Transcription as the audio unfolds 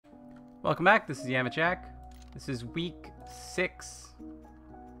Welcome back, this is Yamajac. This is week 6.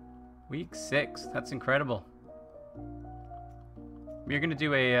 Week 6, that's incredible. We're gonna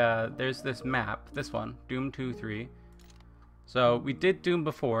do a, there's this map, this one, Doom 2-3. So, we did Doom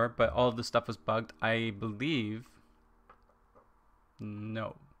before, but all of the stuff was bugged. I believe...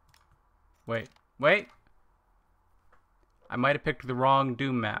 No. Wait. I might have picked the wrong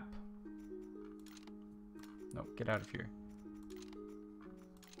Doom map. No, get out of here.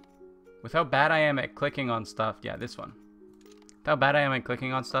 With how bad I am at clicking on stuff, yeah, this one. With how bad I am at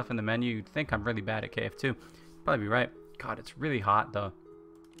clicking on stuff in the menu, you'd think I'm really bad at KF2. Probably be right. God, it's really hot though.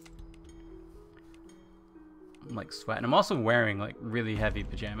 I'm like sweating. I'm also wearing like really heavy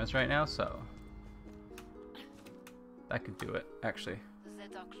pajamas right now, so that could do it, actually.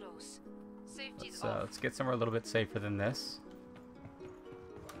 Let's get somewhere a little bit safer than this.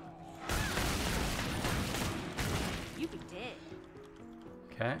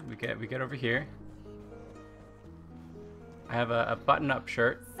 Okay, we get over here. I have a button-up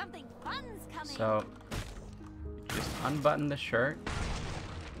shirt. So you just unbutton the shirt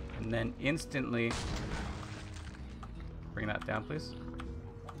and then instantly bring that down, please.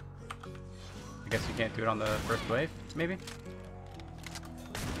 I guess you can't do it on the first wave, maybe?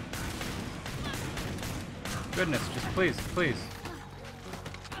 Goodness, just please.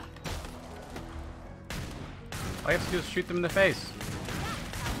 All you have to do is shoot them in the face.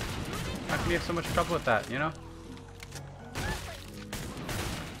 How can you have so much trouble with that, you know?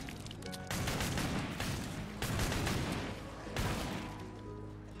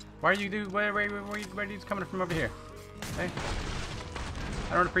 Why are you where are you coming from over here? Hey?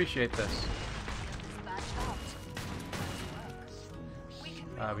 I don't appreciate this.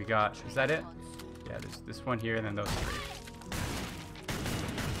 We got, is that it? Yeah, there's this one here and then those three.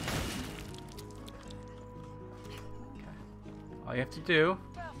 Okay. All you have to do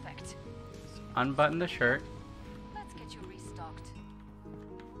is unbutton the shirt. Let's get you restocked.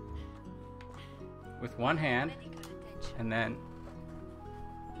 With one hand and then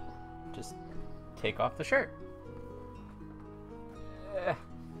just take off the shirt.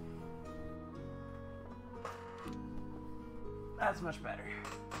 That's much better.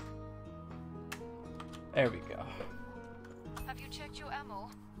 There we go. Have you checked your ammo?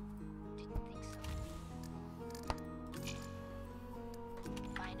 Didn't think so.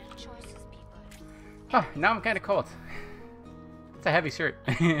 Final choices, people. Huh, now I'm kind of cold. It's a heavy shirt.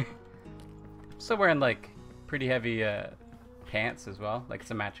 I'm still wearing like pretty heavy pants as well. Like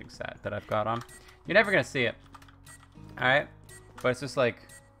it's a matching set that I've got on. You're never gonna see it. Alright? But it's just like,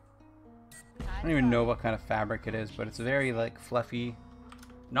 I don't even know what kind of fabric it is, but it's very like fluffy.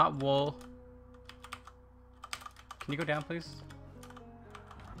 Not wool. Can you go down, please?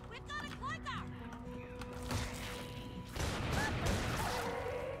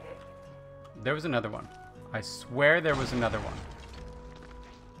 There was another one. I swear there was another one.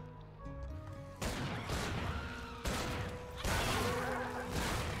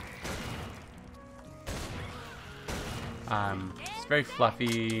 It's very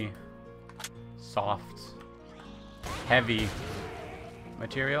fluffy, soft, heavy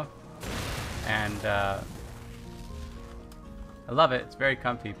material, and I love it. It's very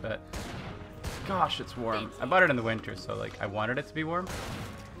comfy, but gosh, it's warm. I bought it in the winter, so like I wanted it to be warm.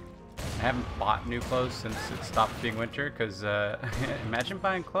 I haven't bought new clothes since it stopped being winter, because imagine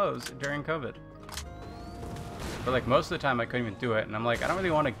buying clothes during COVID. But like most of the time I couldn't even do it, and I'm like, I don't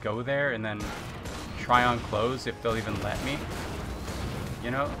really want to go there and then try on clothes if they'll even let me.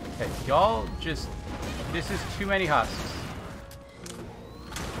 You know? Okay, y'all just, this is too many husks.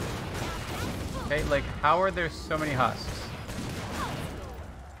 Okay, like how are there so many husks?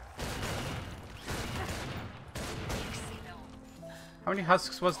 How many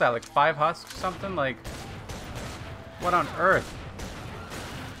husks was that? Like 5 husks or something? Like, what on earth?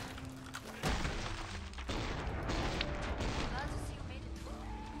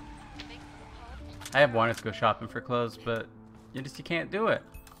 I have wanted to go shopping for clothes, but you can't do it.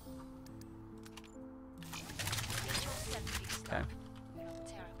 Okay.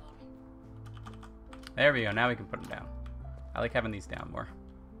 There we go. Now we can put them down. I like having these down more.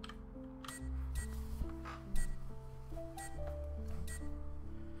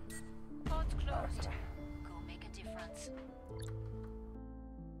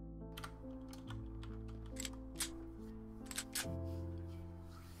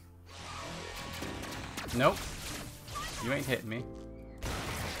 Nope. You ain't hitting me.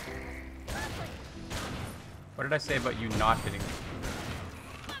 What did I say about you not hitting me?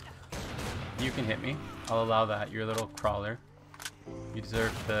 You can hit me. I'll allow that. You're a little crawler. You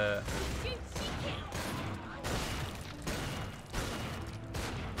deserve the...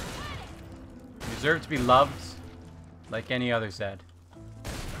 deserve to be loved like any other Zed.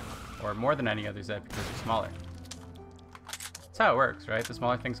 Or more than any other Zed because they're smaller. That's how it works, right? The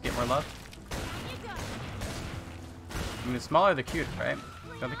smaller things get more love. I mean, the smaller the cute, right?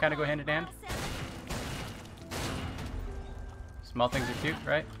 Don't they kind of go hand in hand? Small things are cute,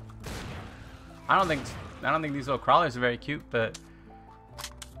 right? I don't think these little crawlers are very cute, but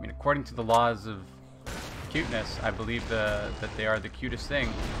I mean, according to the laws of cuteness, I believe that they are the cutest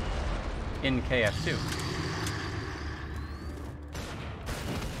thing in KF2.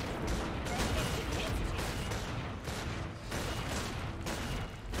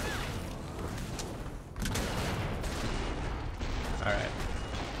 Alright.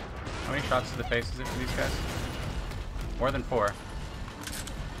 How many shots to the face is it for these guys? More than 4.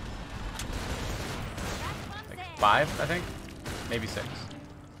 Like 5, I think? Maybe 6.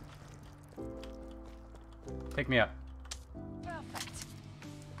 Take me up. Perfect.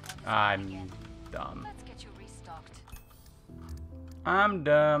 I'm dumb. Let's get you restocked. I'm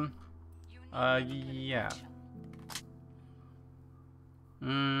dumb. You need a Yeah.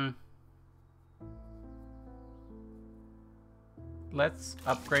 connection. Let's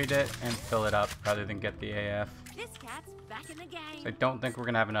upgrade it and fill it up rather than get the AF. This cat's back in the game. So I don't think we're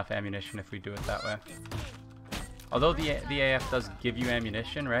gonna have enough ammunition if we do it that way. Although the AF does give you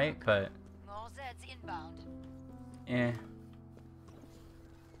ammunition, right? But More Zeds inbound. eh.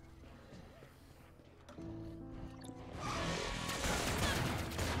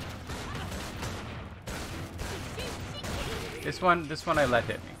 This one I let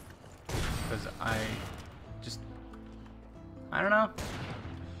hit me because I don't know.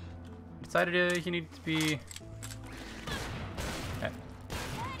 Decided he needed to be. Okay.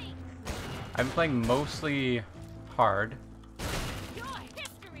 I've been playing mostly hard.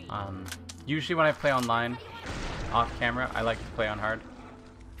 Usually when I play online, off camera, I like to play on hard.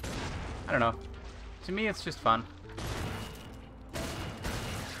 I don't know. To me, it's just fun.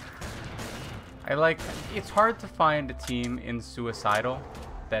 It's hard to find a team in Suicidal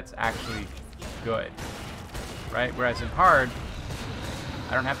that's actually good, right? Whereas in hard,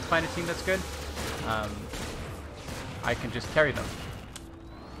 I don't have to find a team that's good. I can just carry them,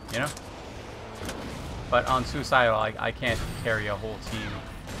 you know? But on Suicidal, I can't carry a whole team,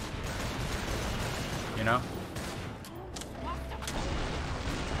 you know?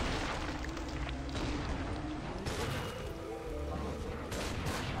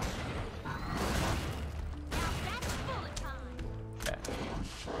 Okay.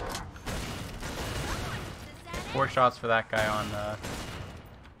 4 shots for that guy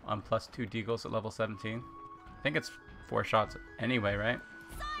on +2 deagles at level 17. I think it's 4 shots anyway, right?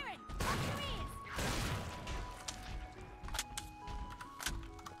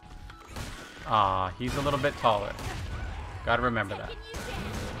 Ah, he's a little bit taller. Gotta remember that.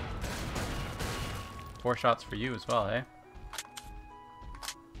 4 shots for you as well, eh?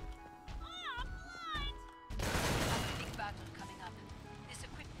 Big battle coming up. This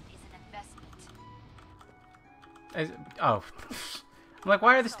equipment is an investment. Oh. I'm like,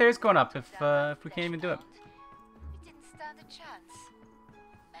 why are the stairs going up if we can't even do it? It didn't stand a chance.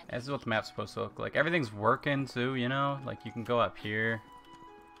 This is what the map's supposed to look like. Everything's working too, you know? Like, you can go up here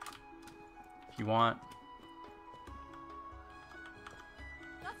if you want.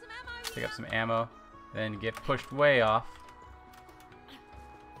 Pick up some ammo, then get pushed way off.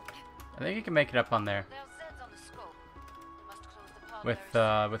 I think you can make it up on there There's Zeds on the scope. Must close the pod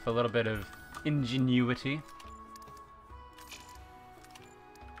very with a little bit of ingenuity.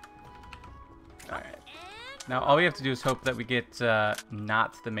 Alright. Now all we have to do is hope that we get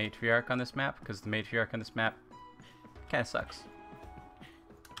not the matriarch on this map, because the matriarch on this map kind of sucks.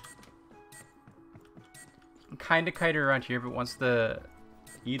 You can kind of kite around here, but once the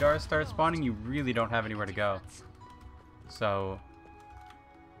Edars start spawning, you really don't have anywhere to go. So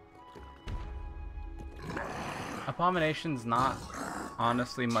Abomination's not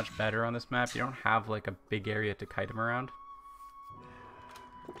honestly much better on this map. You don't have like a big area to kite him around.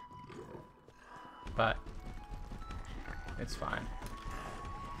 But it's fine.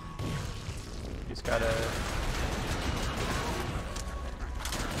 You just gotta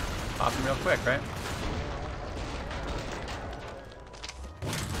pop him real quick, right?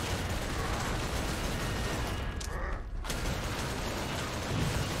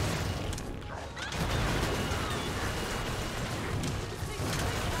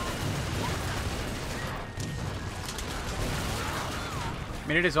 I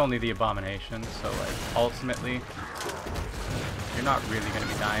mean, it is only the Abomination, so like ultimately you're not really going to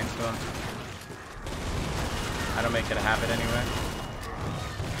be dying to him. I don't make it a habit anyway.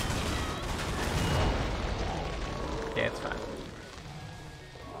 Yeah, it's fine.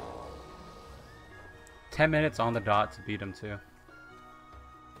 10 minutes on the dot to beat him too.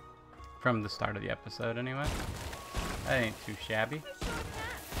 From the start of the episode anyway. That ain't too shabby.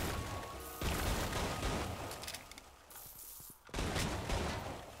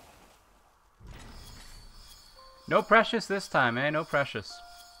 No precious this time, eh? No precious.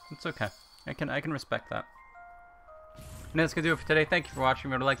 It's okay. I can respect that. And that's gonna do it for today. Thank you for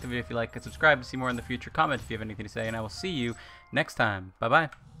watching. Remember to like the video if you like it, subscribe to see more in the future, comment if you have anything to say, and I will see you next time. Bye bye.